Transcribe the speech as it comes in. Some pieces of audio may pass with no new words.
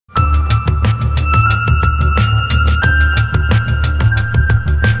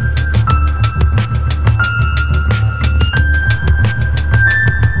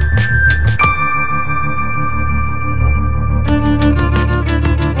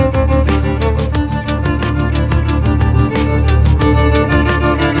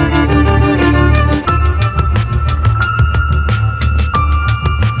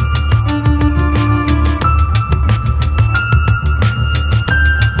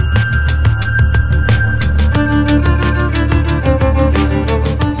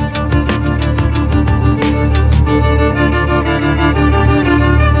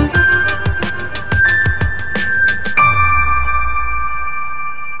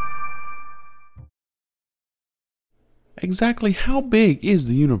exactly how big is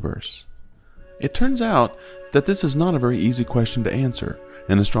the universe? It turns out that this is not a very easy question to answer,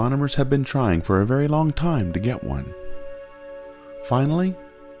 and astronomers have been trying for a very long time to get one. Finally,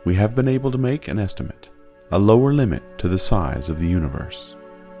 we have been able to make an estimate, a lower limit to the size of the universe.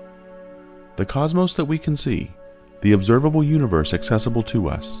 The cosmos that we can see, the observable universe accessible to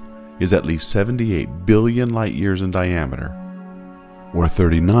us, is at least 78 billion light years in diameter, or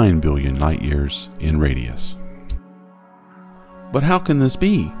 39 billion light years in radius. But how can this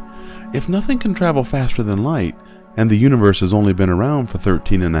be? If nothing can travel faster than light, and the universe has only been around for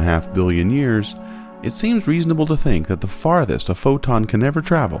 13.5 billion years, it seems reasonable to think that the farthest a photon can ever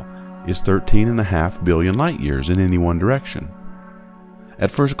travel is 13.5 billion light years in any one direction.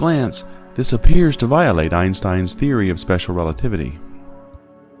 At first glance, this appears to violate Einstein's theory of special relativity.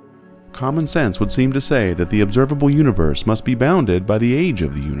 Common sense would seem to say that the observable universe must be bounded by the age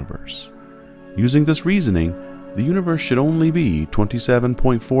of the universe. Using this reasoning, the universe should only be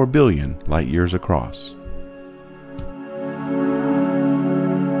 27.4 billion light years across.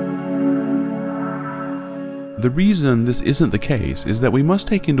 The reason this isn't the case is that we must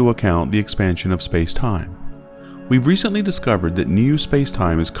take into account the expansion of space-time. We've recently discovered that new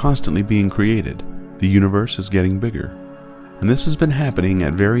space-time is constantly being created. The universe is getting bigger, and this has been happening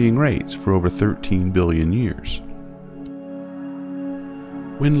at varying rates for over 13 billion years.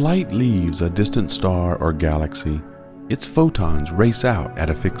 When light leaves a distant star or galaxy, its photons race out at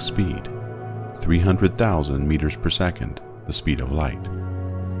a fixed speed, 300,000 meters per second, the speed of light.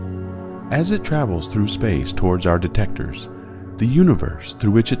 As it travels through space towards our detectors, the universe through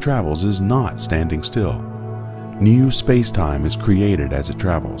which it travels is not standing still. New space-time is created as it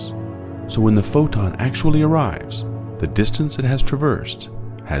travels, so when the photon actually arrives, the distance it has traversed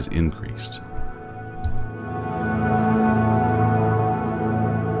has increased.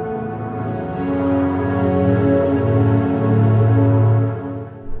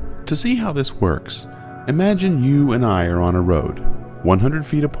 To see how this works, imagine you and I are on a road, 100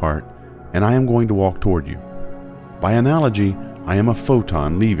 feet apart, and I am going to walk toward you. By analogy, I am a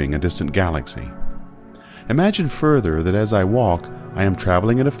photon leaving a distant galaxy. Imagine further that as I walk, I am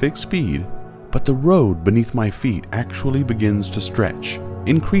traveling at a fixed speed, but the road beneath my feet actually begins to stretch,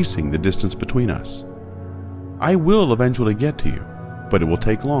 increasing the distance between us. I will eventually get to you, but it will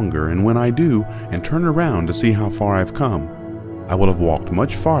take longer, and when I do and turn around to see how far I've come, I will have walked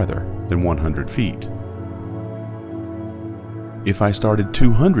much farther than 100 feet. If I started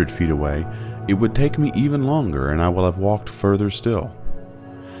 200 feet away, it would take me even longer and I will have walked further still.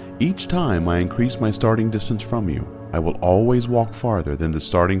 Each time I increase my starting distance from you, I will always walk farther than the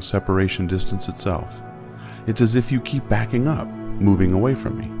starting separation distance itself. It's as if you keep backing up, moving away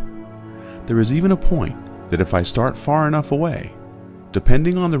from me. There is even a point that if I start far enough away,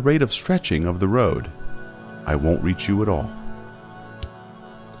 depending on the rate of stretching of the road, I won't reach you at all.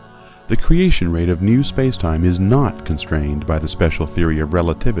 The creation rate of new spacetime is not constrained by the special theory of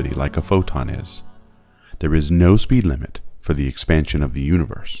relativity like a photon is. There is no speed limit for the expansion of the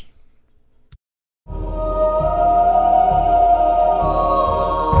universe.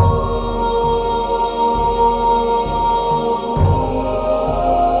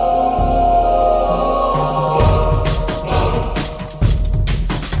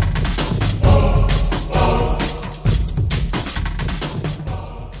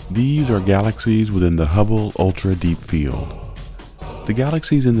 These are galaxies within the Hubble Ultra Deep Field. The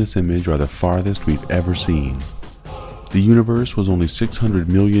galaxies in this image are the farthest we've ever seen. The universe was only 600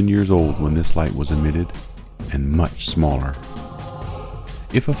 million years old when this light was emitted, and much smaller.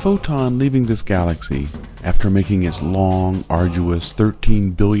 If a photon leaving this galaxy, after making its long, arduous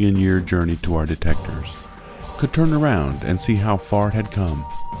 13 billion year journey to our detectors, could turn around and see how far it had come,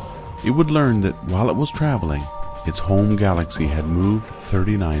 it would learn that while it was traveling, its home galaxy had moved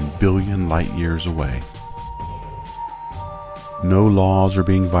 39 billion light years away. No laws are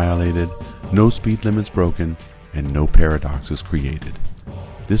being violated, no speed limits broken, and no paradoxes created.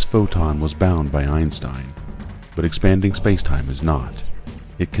 This photon was bound by Einstein, but expanding spacetime is not.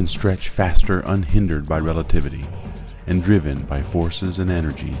 It can stretch faster unhindered by relativity, and driven by forces and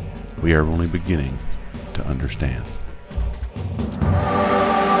energy we are only beginning to understand.